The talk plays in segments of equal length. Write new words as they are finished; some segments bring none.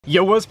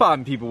Yo, what's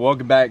poppin', people?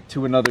 Welcome back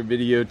to another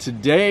video.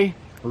 Today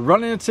we're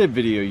running a tip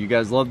video. You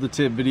guys love the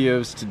tip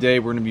videos. Today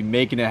we're gonna be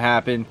making it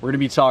happen. We're gonna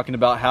be talking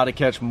about how to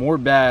catch more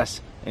bass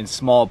in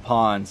small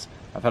ponds.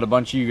 I've had a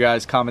bunch of you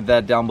guys comment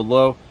that down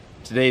below.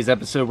 Today's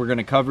episode we're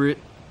gonna cover it.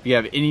 If you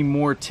have any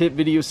more tip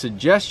video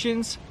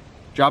suggestions,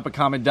 drop a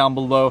comment down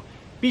below.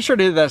 Be sure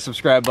to hit that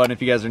subscribe button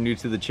if you guys are new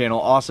to the channel.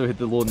 Also hit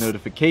the little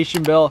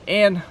notification bell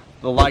and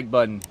the like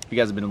button if you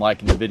guys have been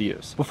liking the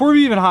videos. Before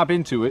we even hop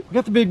into it, we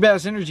got the Big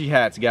Bass Energy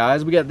hats,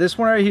 guys. We got this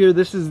one right here.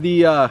 This is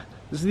the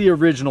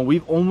original.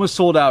 We've almost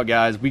sold out,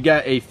 guys. We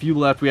got a few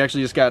left. We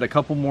actually just got a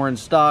couple more in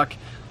stock.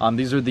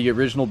 These are the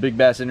original Big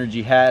Bass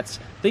Energy hats.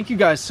 Thank you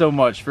guys so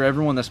much for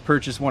everyone that's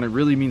purchased one. It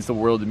really means the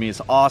world to me.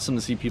 It's awesome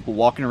to see people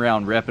walking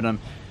around repping them,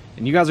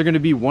 and you guys are going to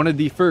be one of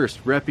the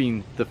first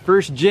repping the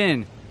first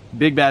gen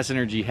Big Bass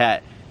Energy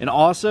hat. And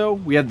also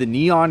we have the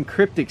Neon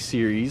Cryptic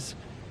series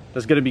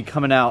that's going to be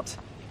coming out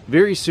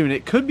very soon.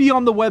 It could be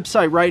on the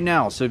website right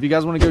now, so if you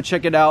guys want to go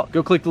check it out,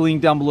 go click the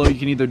link down below. You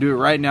can either do it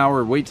right now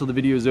or wait till the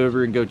video is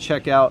over and go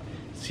check out,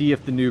 see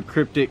if the new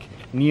Cryptic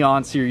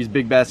Neon series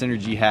Big Bass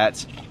Energy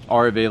hats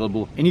are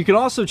available. And you can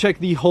also check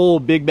the whole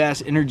Big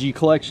Bass Energy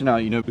collection out.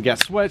 You know, we got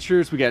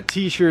sweatshirts, we got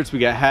t-shirts, we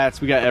got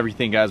hats, we got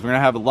everything, guys. We're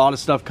gonna have a lot of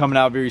stuff coming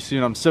out very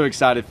soon. I'm so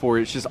excited for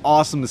it. It's just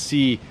awesome to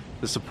see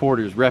the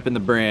supporters repping the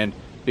brand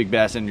Big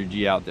Bass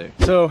Energy out there.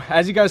 So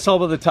as you guys saw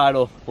by the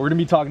title, we're gonna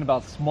be talking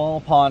about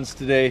small ponds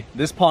today.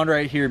 This pond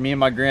right here, me and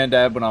my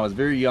granddad, when I was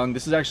very young,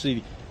 this is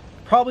actually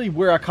probably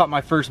where I caught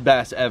my first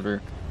bass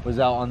ever, was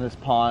out on this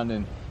pond.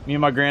 And me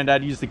and my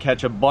granddad used to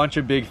catch a bunch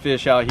of big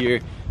fish out here,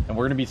 and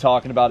we're gonna be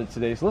talking about it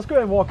today. So let's go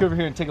ahead and walk over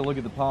here and take a look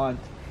at the pond.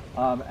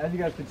 As you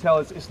guys can tell,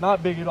 it's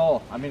not big at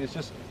all. I mean, it's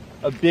just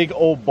a big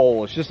old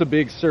bowl. It's just a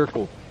big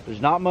circle.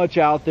 There's not much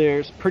out there.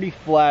 It's pretty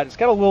flat. It's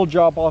got a little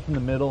drop off in the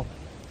middle.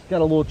 Got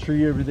a little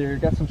tree over there,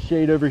 got some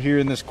shade over here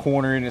in this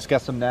corner, and it's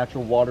got some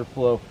natural water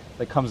flow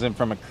that comes in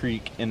from a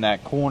creek in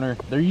that corner.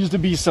 There used to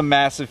be some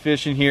massive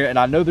fish in here, and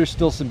I know there's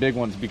still some big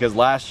ones because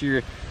last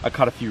year I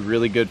caught a few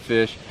really good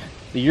fish.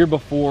 The year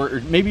before,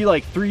 or maybe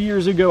like 3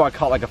 years ago, I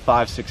caught like a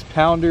 5-6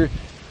 pounder.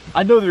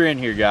 I know they're in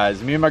here,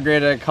 guys. Me and my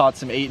granddad caught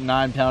some 8 and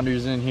 9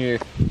 pounders in here.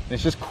 And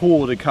it's just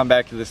cool to come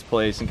back to this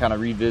place and kind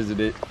of revisit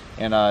it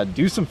and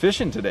do some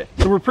fishing today.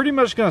 So we're pretty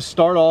much gonna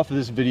start off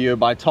this video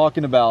by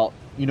talking about,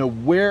 you know,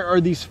 where are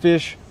these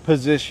fish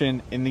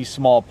positioned in these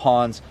small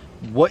ponds,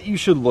 what you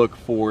should look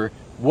for,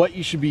 what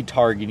you should be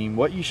targeting,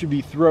 what you should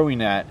be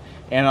throwing at.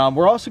 And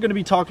we're also going to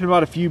be talking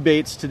about a few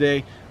baits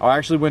today. I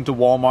actually went to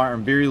Walmart.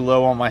 I'm very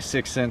low on my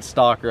 6 cent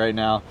stock right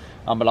now,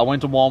 but I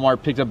went to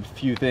Walmart, picked up a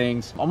few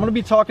things. I'm going to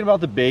be talking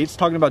about the baits,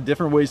 talking about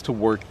different ways to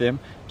work them,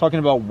 talking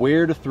about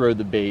where to throw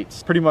the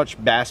baits, pretty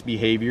much bass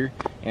behavior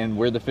and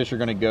where the fish are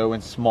going to go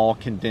in small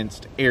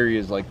condensed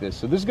areas like this.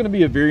 So this is going to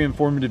be a very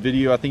informative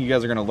video. I think you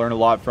guys are going to learn a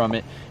lot from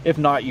it. If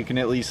not, you can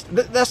at least,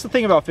 that's the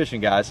thing about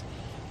fishing, guys.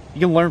 You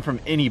can learn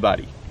from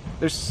anybody.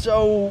 There's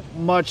so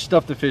much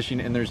stuff to fishing,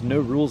 and there's no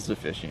rules to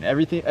fishing.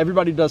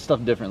 Everybody does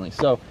stuff differently.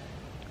 So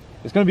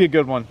it's going to be a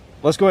good one.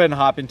 Let's go ahead and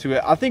hop into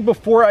it. I think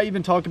before I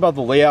even talk about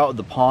the layout of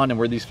the pond and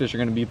where these fish are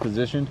going to be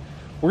positioned,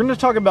 we're going to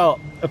talk about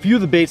a few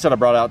of the baits that I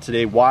brought out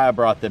today, why I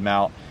brought them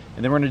out,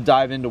 and then we're going to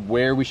dive into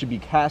where we should be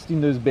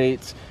casting those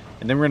baits,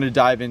 and then we're going to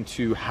dive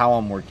into how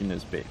I'm working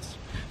those baits.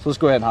 So let's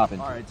go ahead and hop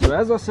into it. All right, so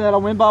as I said, I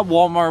went by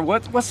Walmart.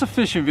 What's a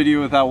fishing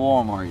video without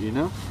Walmart, you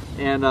know?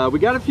 And we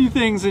got a few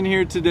things in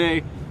here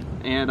today,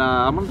 and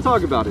I'm going to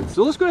talk about it.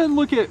 So let's go ahead and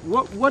look at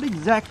what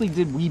exactly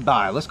did we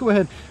buy. Let's go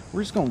ahead.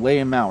 We're just going to lay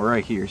them out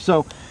right here.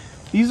 So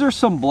these are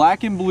some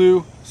black and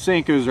blue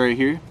Senkos right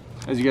here.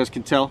 As you guys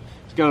can tell,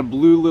 it's got a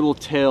blue little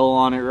tail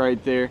on it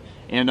right there.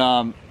 And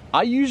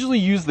I usually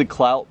use the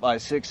Clout by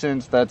 6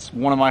 cents. That's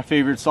one of my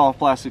favorite soft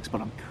plastics, but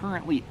I'm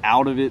currently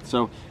out of it,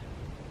 so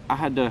I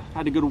had to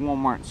go to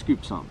Walmart and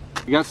scoop some.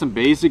 We got some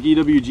basic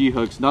EWG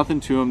hooks, nothing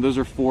to them. Those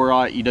are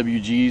 4-aught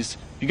EWGs.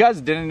 If you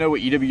guys didn't know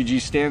what EWG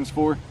stands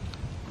for,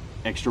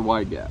 extra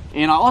wide gap.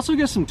 And I also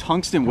got some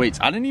tungsten weights.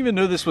 I didn't even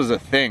know this was a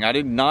thing. I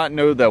did not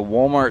know that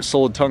Walmart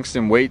sold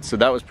tungsten weights, so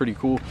that was pretty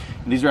cool.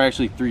 And these are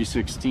actually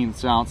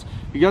 3/16 ounce.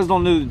 If you guys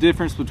don't know the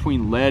difference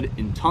between lead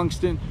and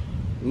tungsten,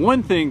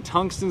 one thing,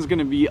 tungsten's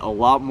gonna be a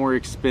lot more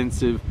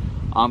expensive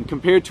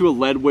compared to a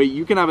lead weight.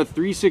 You can have a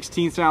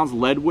 3/16 ounce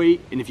lead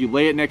weight, and if you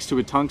lay it next to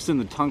a tungsten,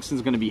 the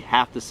tungsten's gonna be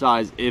half the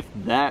size, if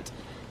that.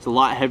 It's a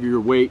lot heavier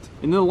weight.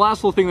 And then the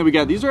last little thing that we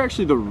got, these are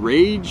actually the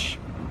Rage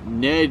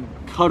Ned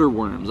cutter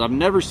worms. I've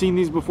never seen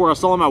these before. I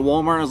saw them at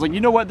Walmart and I was like, you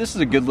know what, this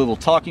is a good little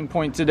talking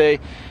point today,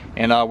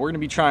 and we're gonna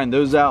be trying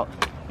those out.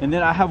 And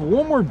then I have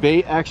one more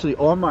bait actually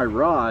on my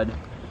rod,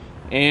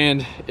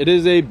 and it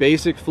is a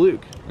basic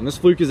fluke, and this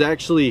fluke is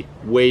actually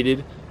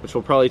weighted, which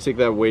will probably take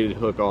that weighted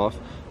hook off,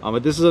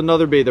 but this is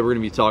another bait that we're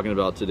gonna be talking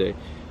about today.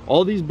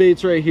 All these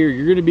baits right here,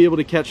 you're gonna be able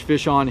to catch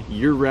fish on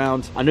year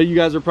round. I know you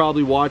guys are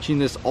probably watching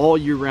this all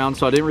year round,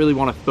 so I didn't really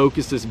want to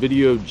focus this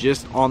video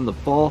just on the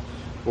fall,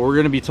 but we're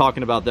gonna be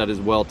talking about that as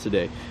well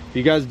today. If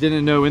you guys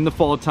didn't know, in the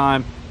fall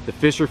time, the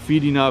fish are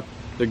feeding up,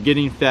 they're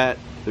getting fat,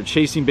 they're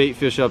chasing bait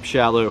fish up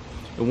shallow,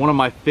 and one of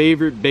my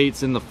favorite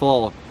baits in the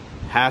fall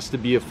has to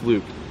be a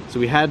fluke. So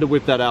we had to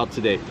whip that out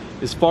today.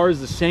 As far as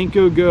the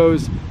Senko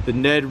goes, the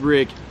Ned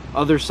Rick,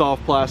 other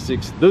soft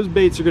plastics, those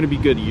baits are gonna be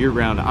good year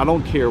round. I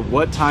don't care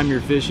what time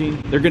you're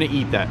fishing, they're gonna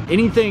eat that.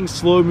 Anything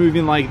slow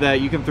moving like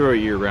that, you can throw it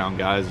year round,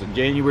 guys.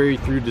 January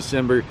through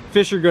December,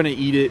 fish are gonna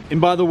eat it.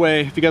 And by the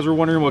way, if you guys were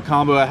wondering what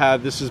combo I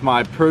have, this is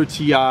my Pro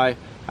TI. I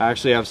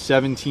actually have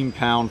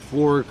 17-pound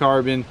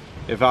fluorocarbon.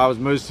 If I was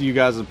most of you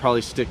guys, I'd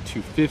probably stick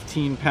to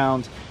 15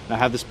 pounds. And I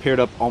have this paired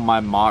up on my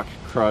Mock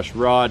Crush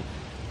rod.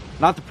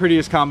 Not the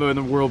prettiest combo in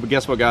the world, but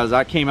guess what, guys?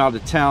 I came out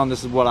of town,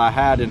 this is what I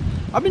had, and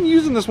I've been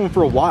using this one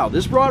for a while.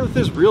 This rod with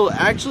this reel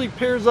actually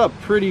pairs up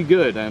pretty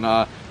good, and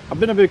I've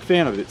been a big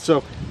fan of it.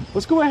 So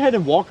let's go ahead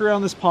and walk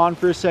around this pond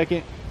for a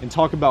second and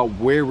talk about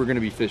where we're gonna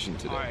be fishing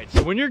today. All right,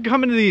 so when you're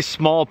coming to these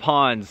small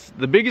ponds,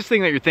 the biggest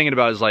thing that you're thinking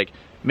about is like,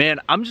 man,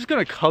 I'm just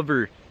gonna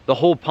cover the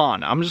whole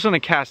pond. I'm just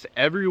gonna cast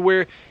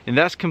everywhere, and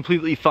that's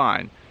completely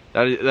fine.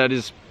 That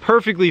is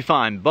perfectly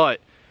fine, but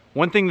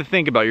one thing to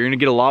think about, you're gonna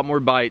get a lot more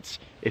bites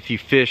if you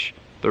fish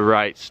the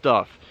right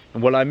stuff.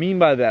 And what I mean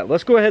by that,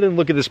 let's go ahead and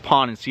look at this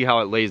pond and see how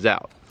it lays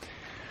out.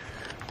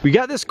 We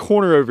got this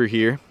corner over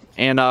here,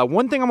 and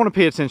one thing I want to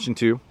pay attention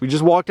to, we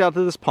just walked out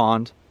to this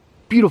pond,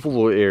 beautiful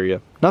little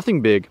area, nothing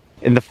big.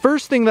 And the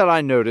first thing that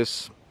I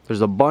notice,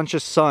 there's a bunch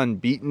of sun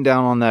beating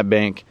down on that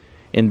bank,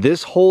 and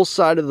this whole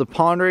side of the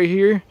pond right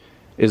here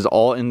is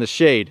all in the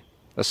shade.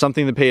 That's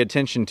something to pay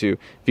attention to.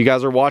 If you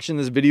guys are watching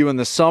this video in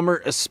the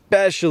summer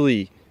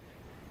especially,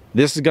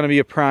 this is going to be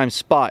a prime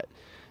spot.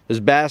 Those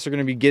bass are going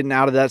to be getting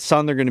out of that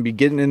sun. They're going to be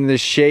getting in this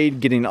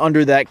shade, getting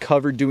under that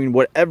cover, doing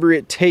whatever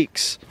it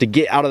takes to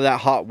get out of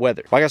that hot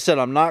weather. Like I said,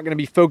 I'm not going to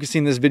be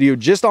focusing this video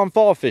just on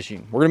fall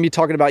fishing. We're going to be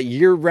talking about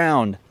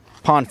year-round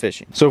pond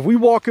fishing. So if we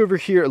walk over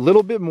here a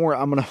little bit more,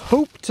 I'm going to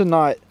hope to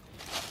not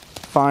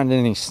find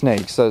any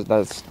snakes.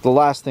 That's the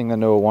last thing that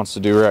Noah wants to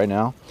do right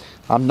now.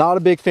 I'm not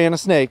a big fan of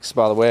snakes,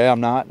 by the way.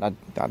 I'm not. I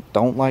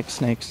don't like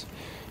snakes.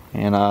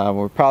 And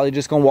we're probably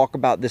just going to walk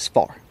about this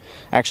far.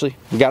 Actually,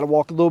 we got to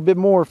walk a little bit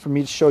more for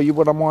me to show you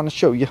what I want to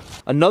show you.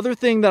 Another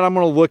thing that I'm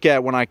going to look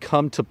at when I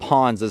come to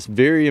ponds that's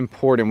very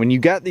important, when you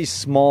got these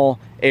small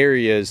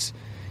areas,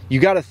 you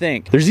got to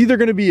think there's either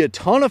going to be a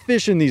ton of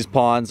fish in these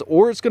ponds,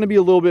 or it's going to be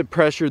a little bit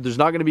pressured. There's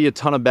not going to be a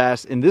ton of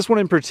bass. In this one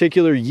in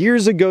particular,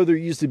 years ago there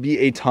used to be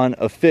a ton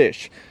of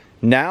fish.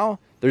 Now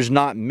there's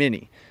not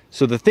many.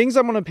 So the things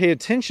I'm going to pay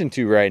attention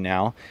to right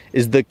now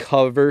is the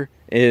cover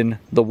in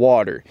the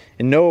water.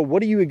 And Noah,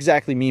 what do you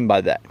exactly mean by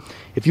that?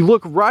 If you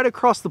look right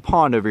across the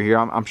pond over here,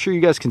 I'm sure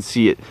you guys can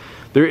see it.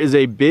 There is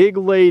a big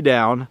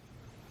laydown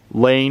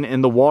laying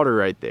in the water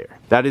right there.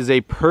 That is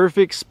a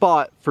perfect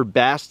spot for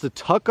bass to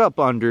tuck up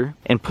under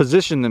and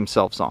position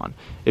themselves on.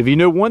 If you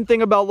know one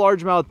thing about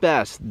largemouth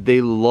bass,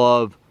 they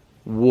love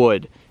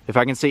wood. If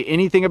I can say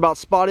anything about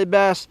spotted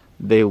bass,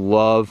 they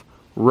love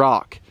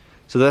rock.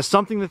 So that's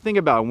something to think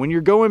about. When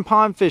you're going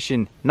pond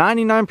fishing,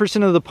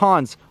 99% of the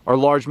ponds are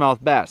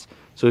largemouth bass.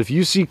 So if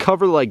you see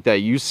cover like that,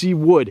 you see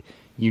wood,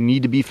 you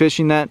need to be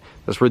fishing that.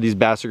 That's where these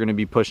bass are going to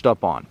be pushed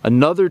up on.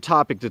 Another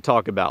topic to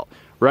talk about.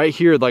 Right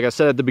here, like I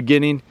said at the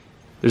beginning,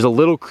 there's a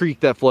little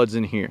creek that floods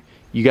in here.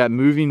 You got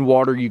moving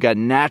water, you got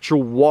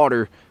natural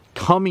water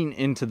coming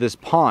into this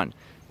pond.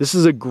 This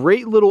is a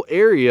great little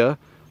area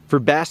for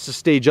bass to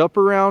stage up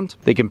around.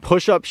 They can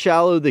push up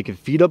shallow, they can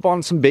feed up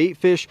on some bait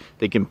fish,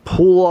 they can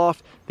pull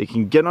off, they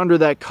can get under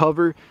that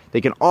cover.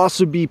 They can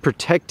also be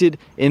protected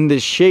in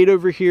this shade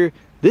over here.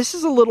 This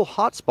is a little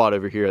hot spot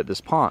over here at this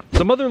pond.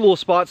 Some other little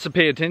spots to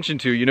pay attention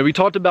to, you know, we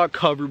talked about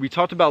cover, we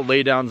talked about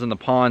laydowns in the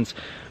ponds,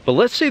 but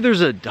let's say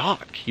there's a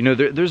dock, you know,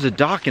 there's a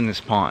dock in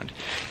this pond.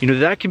 You know,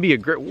 that can be a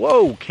great,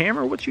 whoa,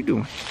 camera, what you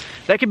doing?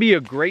 That could be a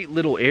great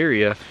little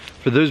area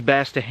for those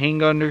bass to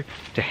hang under,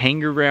 to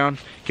hang around.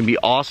 It can be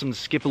awesome to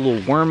skip a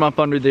little worm up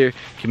under there. It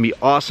can be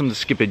awesome to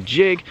skip a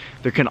jig.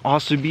 There can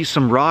also be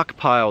some rock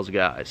piles,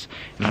 guys.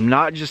 And I'm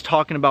not just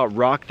talking about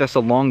rock that's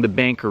along the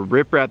bank or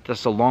riprap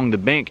that's along the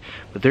bank,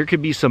 but there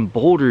could be some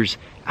boulders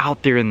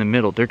out there in the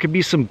middle. There could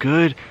be some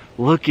good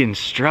looking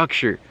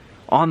structure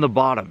on the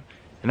bottom.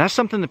 And that's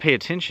something to pay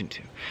attention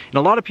to. And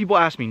a lot of people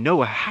ask me,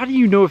 Noah, how do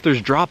you know if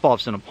there's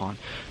drop-offs in a pond?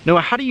 Noah,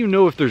 how do you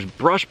know if there's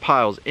brush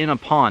piles in a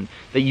pond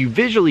that you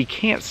visually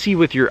can't see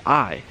with your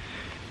eye?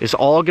 It's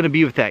all gonna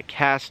be with that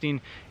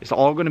casting. It's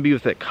all gonna be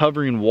with that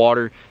covering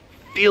water,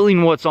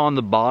 feeling what's on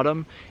the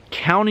bottom,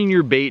 counting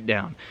your bait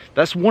down.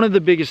 That's one of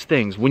the biggest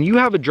things. When you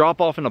have a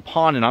drop-off in a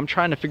pond and I'm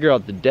trying to figure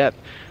out the depth,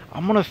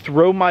 I'm gonna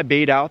throw my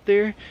bait out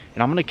there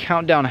and I'm gonna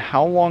count down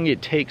how long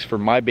it takes for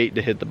my bait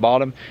to hit the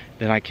bottom.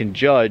 Then I can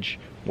judge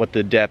what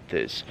the depth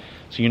is.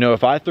 So, you know,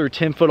 if I throw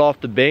 10 foot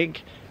off the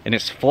bank and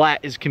it's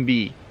flat as can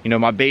be, you know,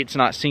 my bait's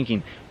not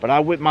sinking, but I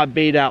whip my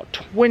bait out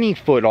 20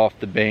 foot off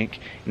the bank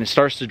and it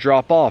starts to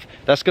drop off,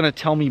 that's gonna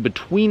tell me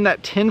between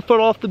that 10 foot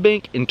off the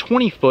bank and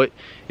 20 foot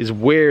is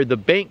where the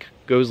bank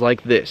goes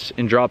like this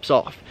and drops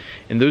off.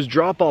 And those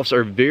drop-offs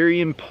are very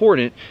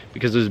important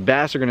because those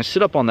bass are gonna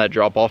sit up on that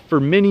drop-off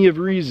for many of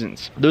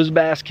reasons. Those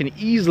bass can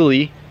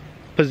easily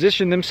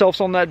position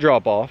themselves on that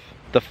drop-off.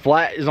 The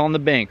flat is on the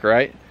bank,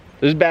 right?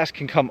 Those bass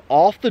can come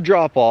off the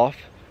drop-off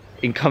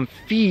and come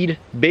feed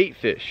bait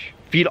fish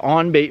feed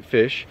on bait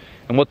fish,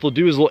 and what they'll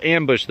do is they'll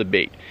ambush the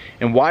bait.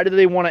 And why do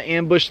they want to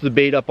ambush the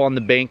bait up on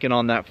the bank and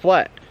on that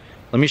flat?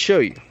 Let me show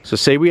you. So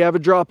say we have a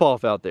drop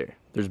off out there.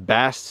 There's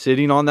bass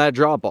sitting on that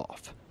drop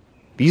off.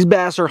 These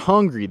bass are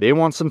hungry. They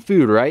want some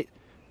food, right?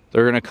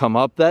 They're gonna come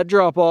up that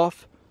drop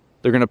off.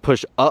 They're gonna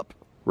push up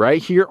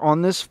right here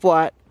on this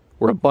flat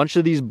where a bunch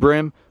of these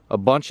brim, a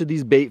bunch of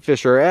these bait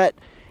fish are at,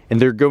 and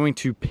they're going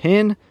to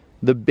pin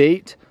the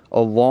bait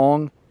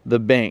along the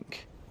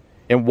bank.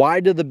 And why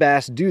do the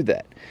bass do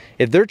that?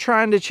 If they're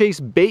trying to chase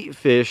bait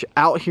fish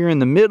out here in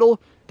the middle,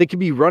 they could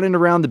be running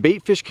around. The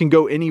bait fish can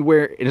go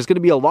anywhere, and it's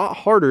gonna be a lot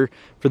harder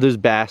for those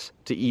bass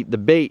to eat the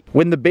bait.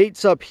 When the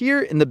bait's up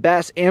here and the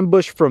bass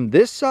ambush from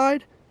this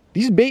side,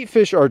 these bait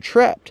fish are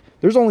trapped.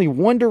 There's only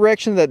one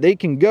direction that they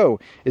can go,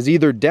 is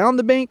either down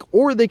the bank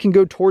or they can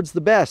go towards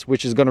the bass,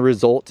 which is gonna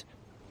result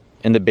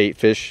in the bait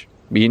fish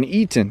being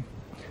eaten.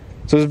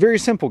 So it's very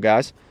simple,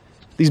 guys.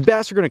 These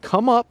bass are gonna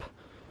come up,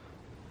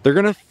 they're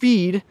gonna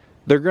feed,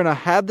 they're gonna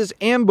have this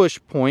ambush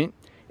point,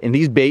 and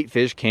these bait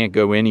fish can't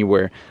go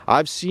anywhere.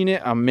 I've seen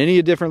it on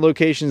many different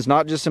locations,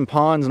 not just in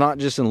ponds, not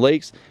just in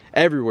lakes,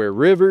 everywhere.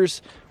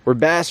 Rivers, where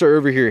bass are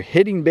over here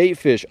hitting bait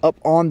fish up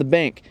on the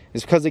bank.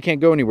 It's because they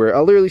can't go anywhere. I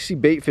literally see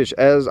bait fish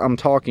as I'm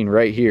talking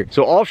right here.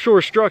 So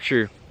offshore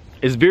structure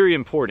is very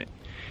important.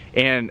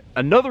 And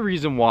another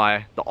reason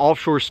why the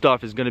offshore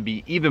stuff is gonna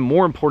be even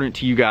more important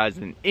to you guys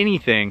than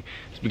anything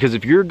is because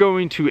if you're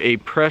going to a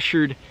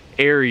pressured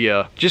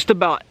area, just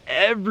about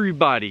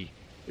everybody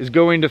is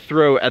going to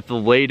throw at the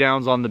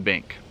laydowns on the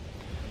bank.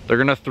 They're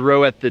gonna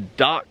throw at the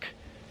dock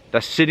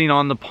that's sitting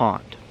on the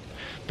pond.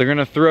 They're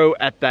gonna throw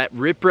at that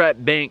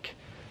riprap bank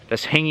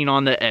that's hanging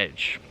on the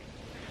edge.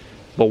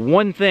 But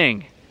one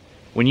thing,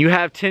 when you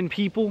have 10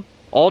 people,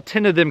 all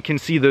 10 of them can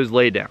see those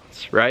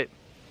laydowns, right?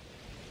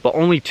 But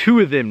only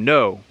 2 of them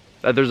know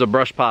that there's a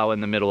brush pile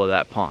in the middle of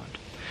that pond.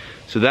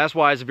 So that's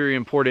why it's very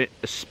important,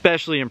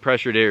 especially in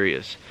pressured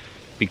areas,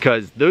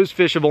 because those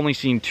fish have only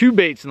seen 2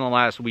 baits in the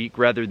last week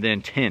rather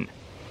than 10.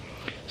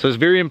 So it's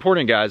very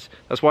important, guys.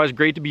 That's why it's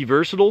great to be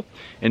versatile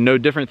and know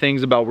different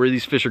things about where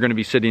these fish are gonna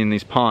be sitting in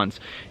these ponds.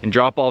 And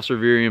drop-offs are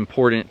very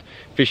important.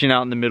 Fishing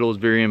out in the middle is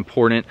very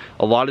important.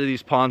 A lot of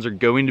these ponds are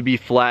going to be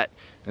flat,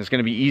 and it's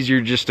gonna be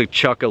easier just to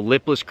chuck a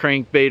lipless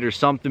crankbait or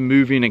something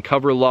moving and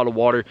cover a lot of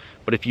water.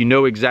 But if you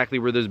know exactly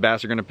where those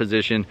bass are gonna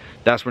position,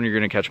 that's when you're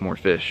gonna catch more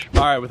fish.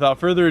 All right, without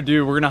further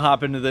ado, we're gonna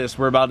hop into this.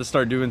 We're about to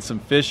start doing some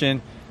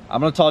fishing.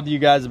 I'm gonna talk to you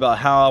guys about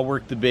how I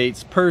work the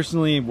baits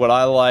personally, what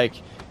I like,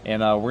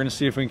 and we're gonna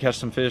see if we can catch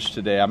some fish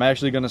today. I'm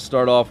actually gonna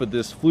start off with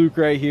this fluke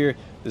right here.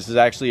 This is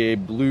actually a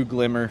blue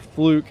glimmer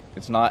fluke.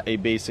 It's not a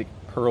basic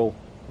pearl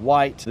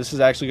white. This is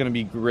actually gonna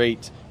be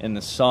great in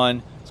the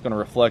sun. It's gonna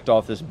reflect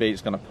off this bait.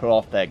 It's gonna put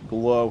off that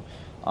glow.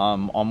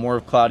 On more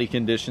of cloudy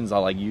conditions, I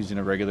like using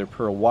a regular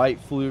pearl white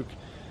fluke.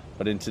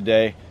 But in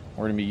today,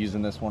 we're gonna be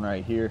using this one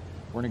right here.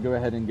 We're gonna go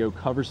ahead and go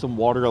cover some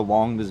water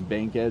along this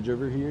bank edge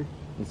over here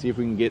and see if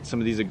we can get some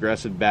of these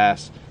aggressive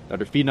bass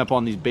that are feeding up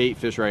on these bait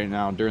fish right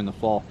now during the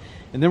fall.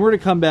 And then we're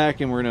gonna come back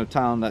and we're gonna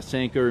tie on that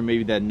Senko or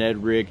maybe that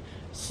Ned rig,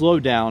 slow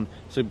down.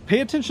 So pay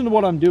attention to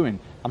what I'm doing.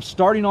 I'm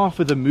starting off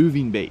with a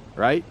moving bait,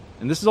 right?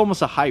 And this is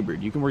almost a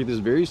hybrid. You can work this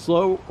very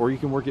slow or you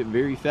can work it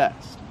very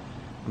fast.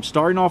 I'm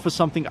starting off with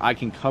something I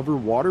can cover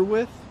water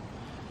with.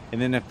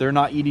 And then if they're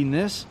not eating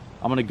this,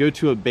 I'm gonna go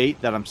to a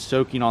bait that I'm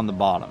soaking on the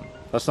bottom.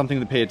 That's something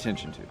to pay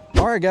attention to.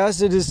 All right,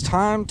 guys, it is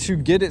time to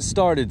get it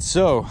started.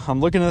 So I'm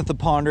looking at the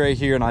pond right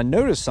here and I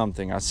noticed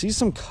something. I see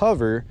some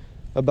cover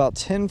about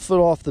 10 foot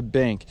off the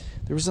bank.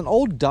 There was an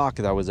old dock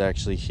that was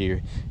actually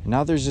here. And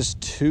now there's just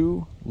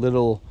 2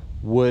 little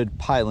wood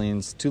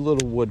pilings, 2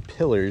 little wood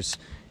pillars.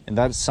 And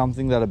that's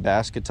something that a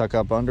bass could tuck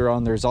up under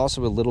on. There's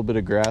also a little bit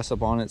of grass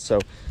up on it. So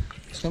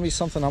it's gonna be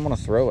something I'm gonna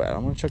throw at.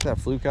 I'm gonna check that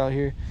fluke out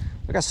here.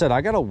 Like I said,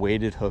 I got a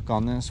weighted hook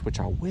on this, which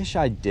I wish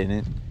I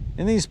didn't.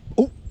 And these,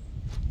 oh,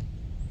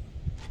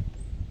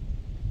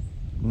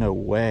 no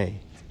way,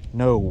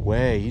 no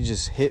way, he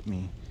just hit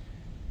me.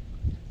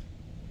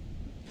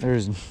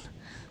 There's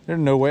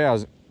no way I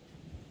was.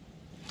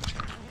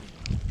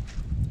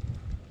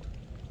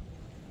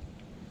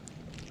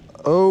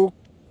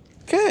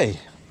 Okay.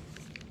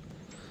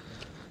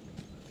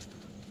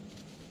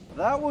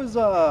 That was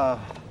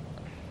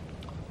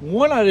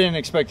one I didn't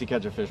expect to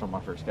catch a fish on my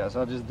first cast.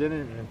 I just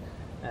didn't.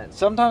 And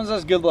sometimes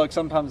that's good luck,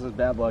 sometimes it's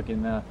bad luck,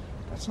 and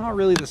that's not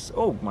really this.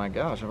 Oh my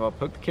gosh, I've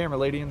poked the camera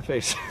lady in the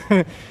face.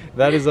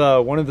 That is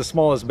one of the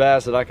smallest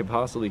bass that I could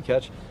possibly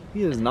catch.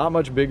 He is not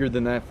much bigger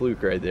than that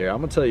fluke right there. I'm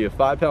gonna tell you, a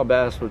 5-pound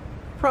bass would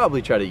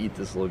probably try to eat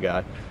this little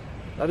guy.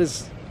 That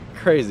is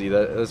crazy.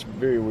 That's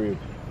very weird.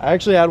 I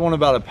actually had one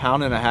about 1.5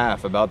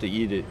 pounds about to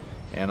eat it,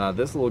 and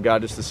this little guy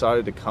just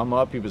decided to come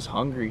up. He was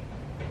hungry.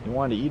 He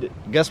wanted to eat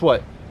it. Guess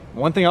what?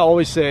 One thing I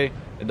always say,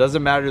 it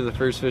doesn't matter the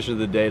first fish of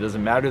the day, it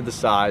doesn't matter the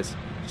size,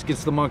 just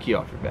gets the monkey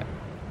off your back.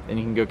 Then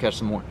you can go catch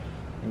some more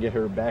and get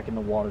her back in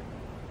the water.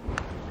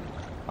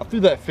 I threw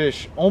that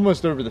fish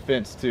almost over the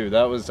fence too.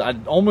 I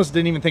almost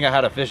didn't even think I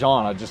had a fish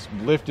on. I just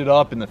lifted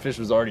up and the fish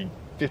was already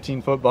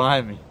 15 foot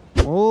behind me.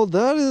 Well,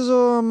 that is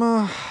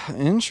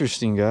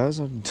interesting, guys.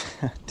 I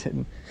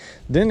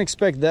Didn't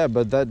expect that,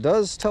 but that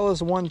does tell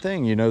us one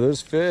thing. You know,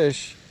 those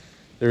fish,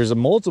 there's a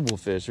multiple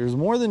fish. There's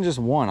more than just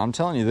one. I'm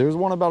telling you, there was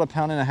one about 1.5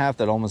 pounds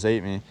that almost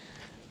ate me.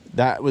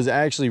 That was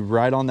actually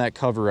right on that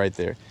cover right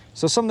there.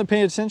 So something to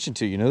pay attention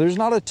to. You know, there's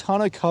not a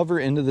ton of cover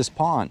into this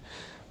pond.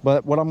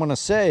 But what I'm going to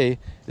say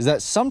is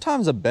that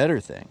sometimes a better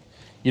thing.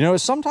 You know,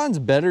 it's sometimes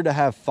better to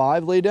have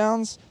 5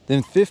 laydowns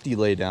than 50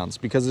 laydowns,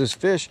 because those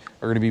fish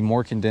are going to be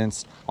more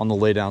condensed on the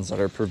laydowns that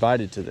are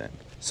provided to them.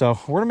 So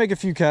we're going to make a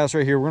few casts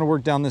right here. We're going to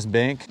work down this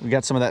bank. We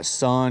got some of that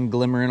sun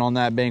glimmering on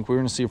that bank. We're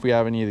going to see if we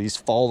have any of these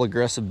fall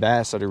aggressive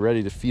bass that are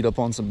ready to feed up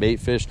on some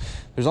bait fish.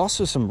 There's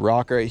also some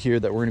rock right here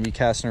that we're going to be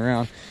casting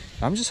around.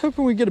 I'm just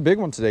hoping we get a big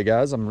one today,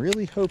 guys. I'm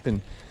really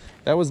hoping.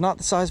 That was not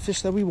the size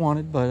fish that we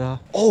wanted, but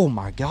oh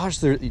my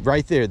gosh,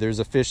 right there, there's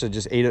a fish that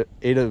just ate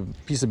a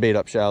piece of bait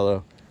up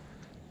shallow.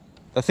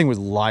 That thing was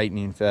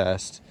lightning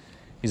fast.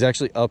 He's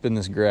actually up in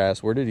this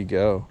grass. Where did he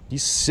go?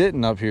 He's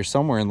sitting up here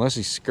somewhere, unless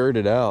he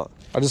skirted out.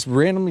 I just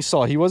randomly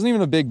saw, he wasn't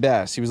even a big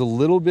bass. He was a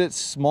little bit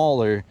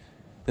smaller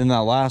than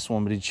that last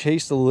one, but he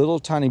chased a little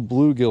tiny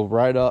bluegill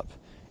right up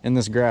in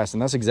this grass.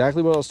 And that's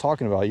exactly what I was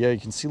talking about. Yeah, you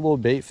can see little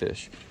bait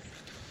fish.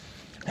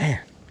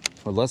 Man,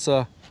 well, let's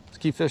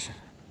keep fishing.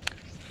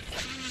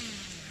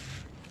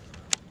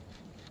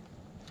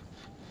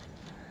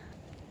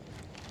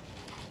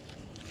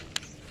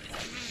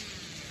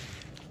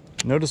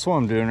 Notice what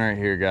I'm doing right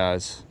here,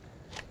 guys.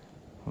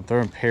 I'm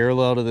throwing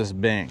parallel to this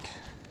bank.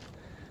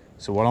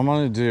 So what I'm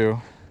gonna do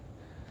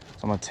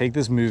is I'm gonna take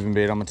this moving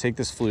bait, I'm gonna take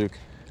this fluke,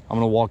 I'm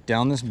gonna walk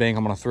down this bank,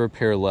 I'm gonna throw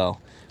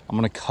parallel. I'm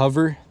gonna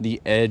cover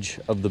the edge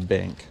of the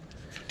bank.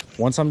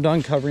 Once I'm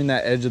done covering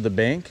that edge of the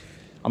bank,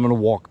 I'm gonna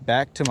walk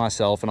back to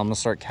myself and I'm gonna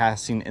start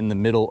casting in the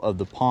middle of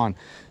the pond.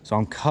 So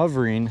I'm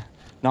covering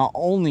not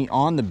only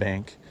on the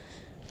bank,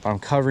 but I'm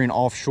covering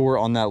offshore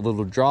on that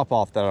little drop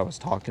off that I was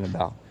talking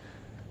about.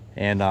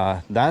 And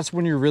that's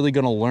when you're really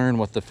going to learn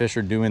what the fish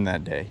are doing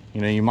that day.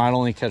 You know, you might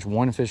only catch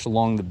 1 fish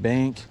along the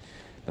bank,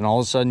 and all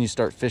of a sudden you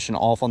start fishing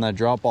off on that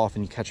drop off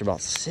and you catch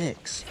about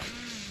 6.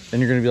 Then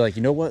you're going to be like,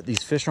 you know what,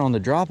 these fish are on the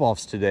drop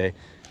offs today,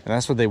 and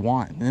that's what they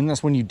want. And then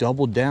that's when you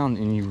double down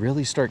and you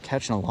really start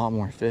catching a lot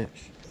more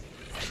fish.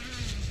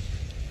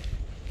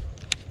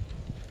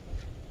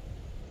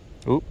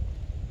 Oop.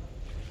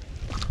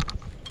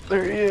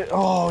 There he is.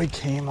 Oh, he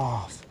came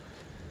off.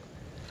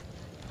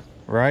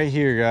 Right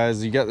here,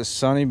 guys, you got the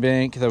sunny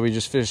bank that we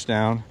just fished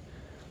down.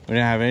 We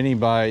didn't have any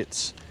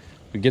bites.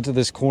 We get to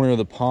this corner of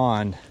the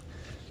pond.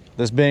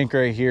 This bank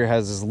right here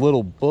has this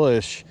little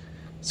bush.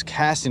 It's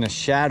casting a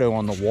shadow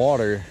on the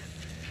water.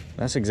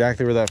 That's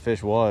exactly where that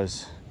fish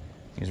was.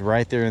 He's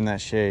right there in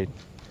that shade.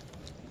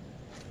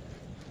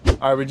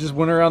 All right, we just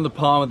went around the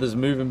pond with this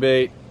moving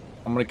bait.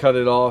 I'm gonna cut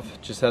it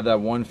off. Just had that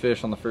 1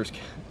 fish on the first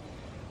cast.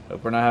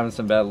 Hope we're not having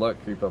some bad luck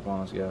creep up on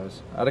us,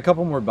 guys. I had a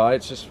couple more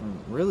bites, just from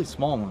really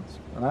small ones,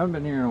 and I haven't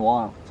been here in a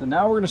while. So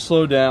now we're gonna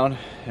slow down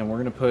and we're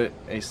gonna put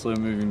a slow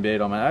moving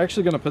bait on. I'm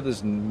actually gonna put this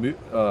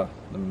the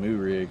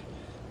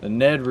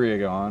Ned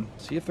rig on,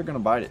 see if they're gonna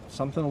bite it.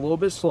 Something a little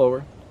bit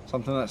slower,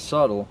 something that's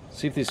subtle.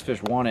 See if these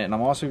fish want it. And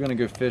I'm also gonna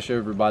go fish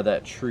over by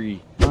that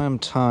tree. I'm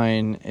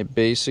tying a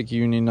basic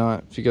uni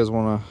knot. If you guys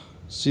wanna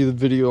see the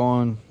video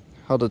on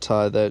how to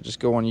tie that, just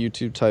go on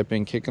YouTube, type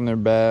in Kicking Their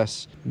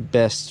Bass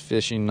best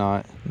fishing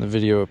knot, and the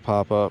video will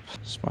pop up.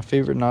 It's my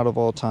favorite knot of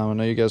all time. I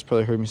know you guys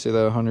probably heard me say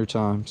that 100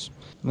 times.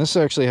 And this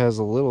actually has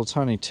a little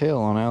tiny tail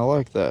on it. I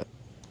like that.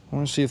 I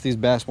want to see if these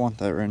bass want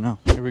that right now.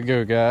 Here we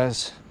go,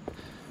 guys.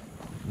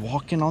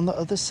 Walking on the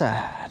other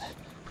side.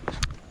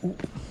 Ooh.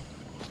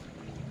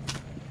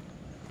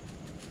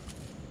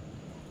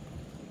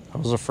 That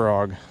was a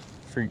frog.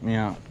 Freaked me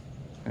out.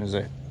 It was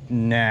a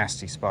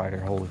nasty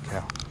spider. Holy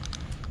cow.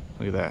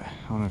 Look at that.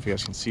 I don't know if you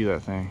guys can see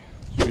that thing.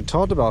 We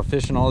talked about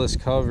fishing all this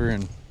cover,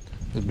 and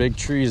the big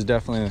tree is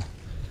definitely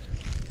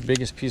the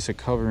biggest piece of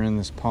cover in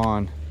this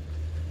pond.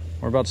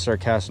 We're about to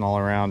start casting all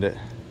around it.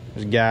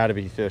 There's gotta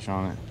be fish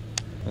on it.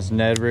 This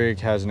Ned rig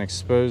has an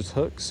exposed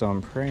hook, so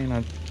I'm praying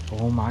I...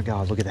 Oh my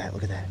God, look at that,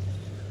 look at that.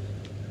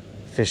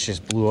 Fish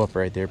just blew up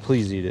right there.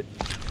 Please eat it.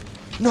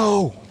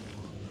 No!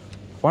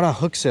 Why'd I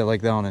hook set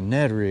like that on a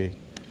Ned rig?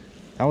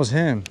 That was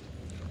him.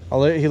 He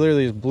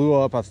literally just blew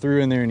up. I threw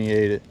in there and he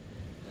ate it.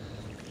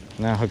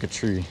 Now hook a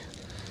tree.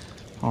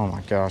 Oh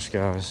my gosh,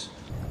 guys.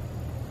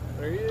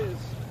 There he is.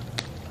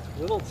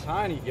 Little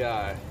tiny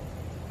guy.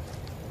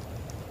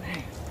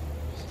 Man.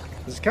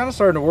 This is kind of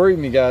starting to worry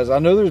me, guys. I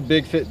know there's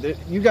big fish.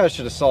 You guys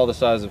should have saw the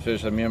size of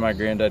fish that me and my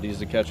granddad used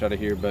to catch out of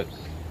here, but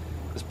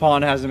this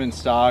pond hasn't been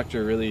stocked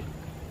or really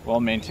well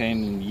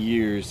maintained in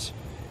years.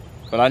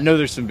 But I know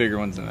there's some bigger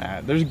ones than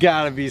that. There's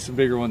gotta be some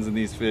bigger ones than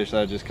these fish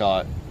that I just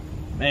caught.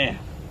 Man,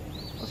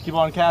 let's keep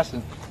on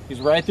casting.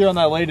 He's right there on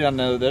that laydown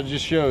though. That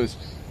just shows.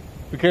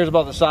 Who cares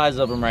about the size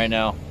of them right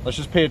now? Let's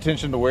just pay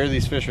attention to where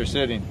these fish are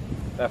sitting.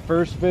 That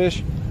first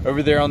fish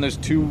over there on those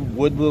 2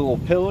 wood little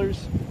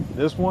pillars.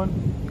 This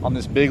one on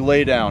this big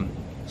laydown.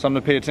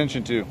 Something to pay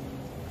attention to.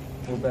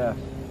 Little bass.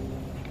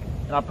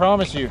 And I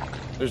promise you,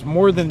 there's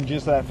more than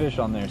just that fish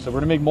on there. So we're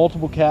gonna make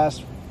multiple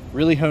casts,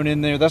 really hone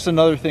in there. That's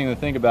another thing to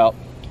think about.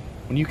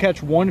 When you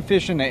catch one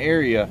fish in the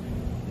area,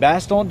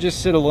 bass don't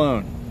just sit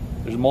alone.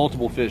 There's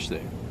multiple fish there.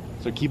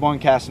 So keep on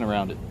casting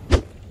around it.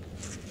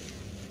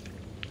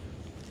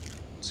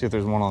 See if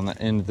there's one on the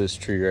end of this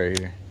tree right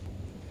here.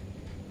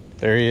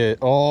 There he is.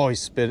 Oh, he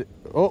spit it.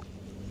 Oh.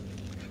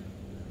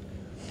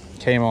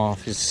 Came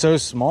off. He's so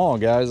small,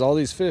 guys, all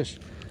these fish.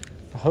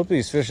 I hope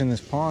these fish in this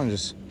pond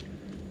just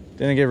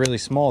didn't get really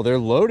small. They're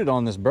loaded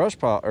on this brush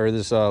pot, or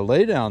this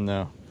lay down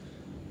though.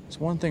 That's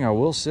one thing I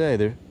will say.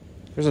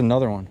 There's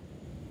another one.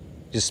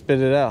 Just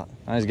spit it out.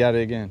 I just got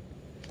it again.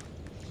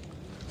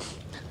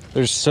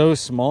 They're so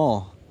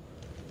small.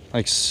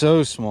 Like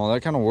so small. That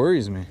kind of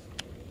worries me.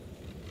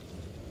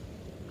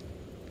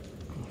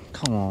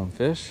 Come on,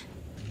 fish.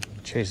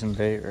 Chasing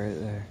bait right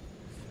there.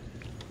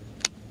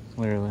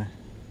 Literally.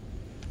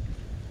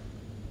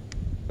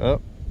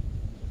 Oh.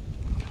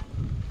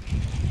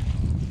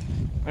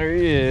 There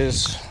he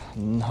is.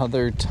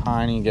 Another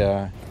tiny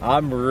guy.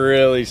 I'm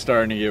really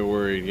starting to get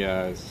worried,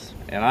 guys.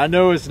 And I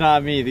know it's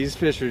not me. These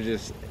fish are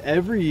just,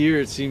 every year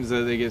it seems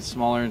that they get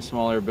smaller and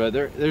smaller, but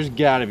there's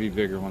gotta be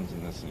bigger ones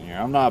than this in here.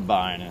 I'm not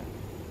buying it.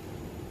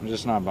 I'm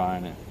just not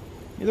buying it.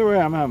 Either way,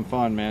 I'm having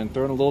fun, man.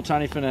 Throwing a little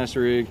tiny finesse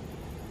rig.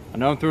 I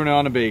know I'm throwing it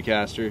on a bait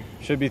caster.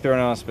 Should be throwing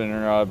it on a spinning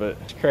rod, but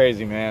it's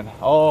crazy, man.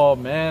 Oh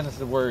man, this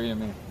is worrying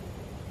me.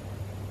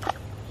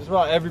 Just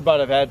about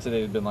everybody I've had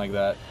today has been like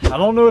that. I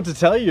don't know what to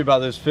tell you about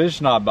those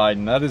fish not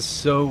biting. That is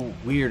so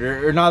weird.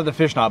 Or not the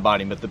fish not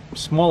biting, but the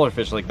smaller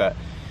fish like that.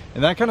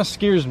 And that kind of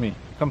scares me.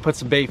 Come put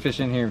some bait fish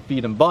in here and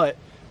feed them. But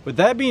with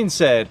that being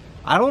said,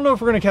 I don't know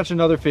if we're gonna catch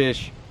another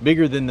fish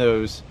bigger than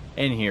those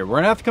in here. We're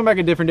gonna have to come back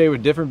a different day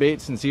with different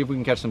baits and see if we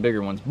can catch some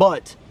bigger ones.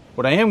 But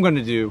what I am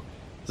gonna do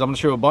is I'm gonna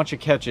show a bunch of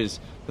catches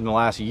from the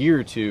last year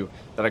or two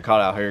that I caught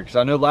out here. Because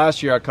I know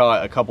last year I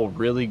caught a couple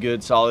really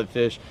good solid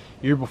fish.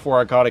 Year before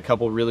I caught a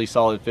couple really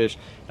solid fish.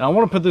 And I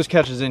want to put those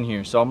catches in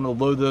here. So I'm going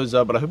to load those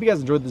up. But I hope you guys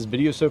enjoyed this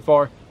video so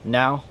far.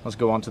 Now, let's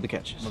go on to the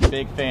catches. I'm a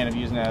big fan of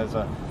using it as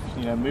a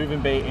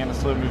moving bait and a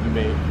slow moving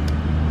bait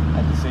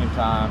at the same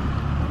time.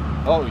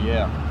 Oh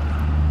yeah.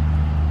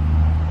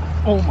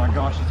 Oh my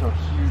gosh, it's a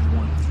huge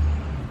one.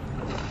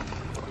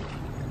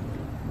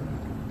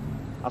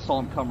 I saw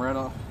him come right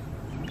off.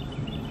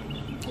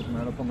 Put him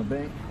right up on the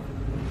bait.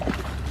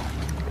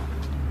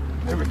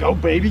 There we go,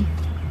 baby.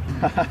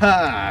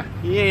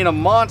 He ain't a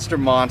monster,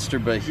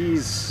 but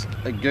he's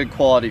a good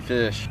quality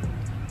fish.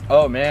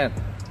 Oh man,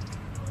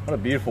 what a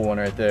beautiful one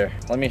right there.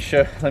 Let me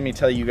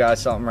tell you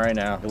guys something right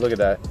now. Look at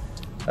that.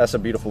 That's a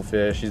beautiful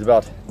fish. He's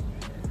about,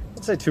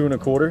 let's say 2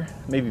 1/4,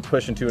 maybe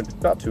pushing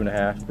about 2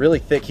 1/2. Really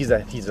thick. He's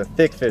a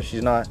thick fish.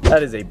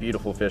 That is a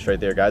beautiful fish right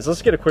there, guys.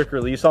 Let's get a quick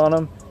release on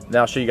him, and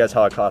I'll show you guys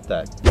how I caught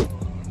that.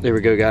 There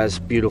we go, guys.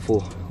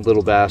 Beautiful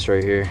little bass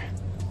right here.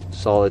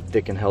 Solid,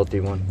 thick, and healthy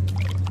one.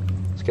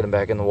 Let's get him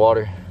back in the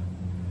water.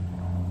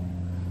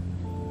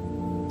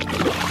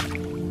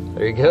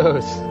 There he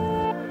goes.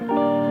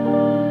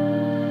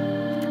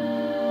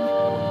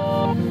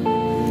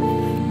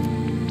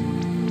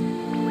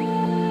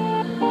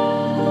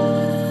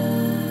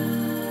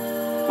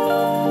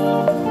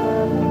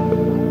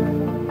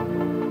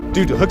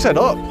 Dude, the hook's head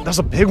up. That's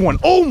a big one.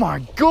 Oh my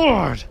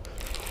God.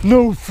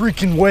 No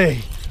freaking way.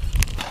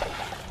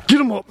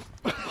 Get him up.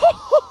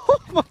 Oh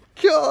my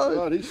God.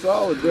 God, he's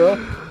solid,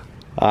 bro.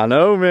 I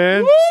know,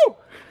 man. Woo!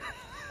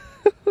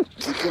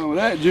 What's wrong with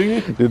that,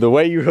 Junior? Dude, the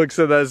way you hooked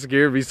that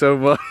scared me so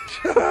much.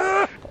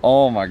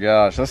 Oh my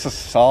gosh, that's a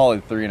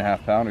solid 3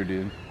 1/2 pounder,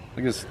 dude. Look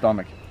at his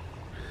stomach.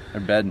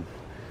 They're bedding.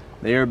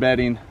 They are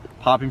bedding.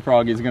 Popping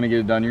Froggy is gonna get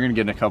it done. You're gonna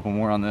get a couple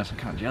more on this. I'm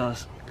kind of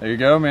jealous. There you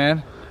go,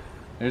 man.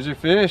 There's your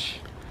fish.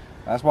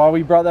 That's why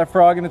we brought that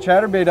frog and the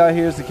chatterbait out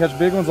here, is to catch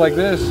big ones like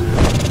this.